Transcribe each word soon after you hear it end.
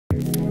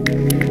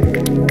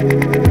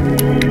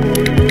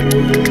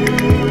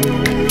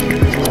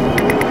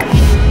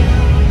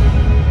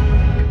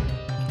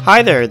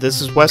Hi there,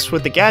 this is Wes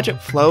with the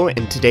Gadget Flow,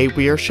 and today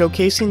we are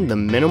showcasing the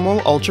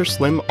Minimal Ultra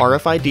Slim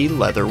RFID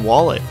leather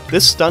wallet.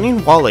 This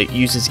stunning wallet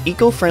uses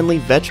eco-friendly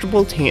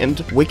vegetable tanned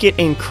Wicket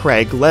and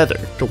Craig leather.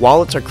 The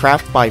wallets are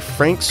crafted by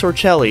Frank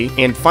Sorcelli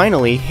and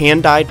finally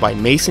hand-dyed by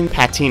Mason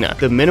Patina.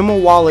 The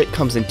Minimal wallet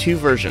comes in two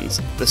versions,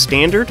 the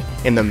Standard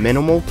and the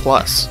Minimal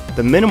Plus.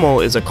 The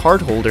Minimal is a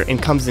card holder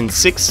and comes in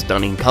 6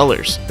 stunning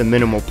colors. The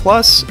Minimal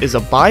Plus is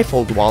a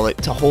bifold wallet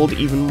to hold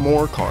even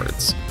more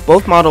cards.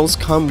 Both models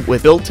come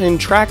with built-in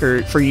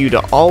tracker for you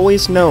to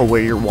always know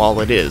where your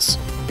wallet is.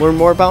 Learn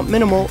more about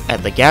Minimal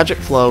at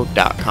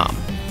thegadgetflow.com.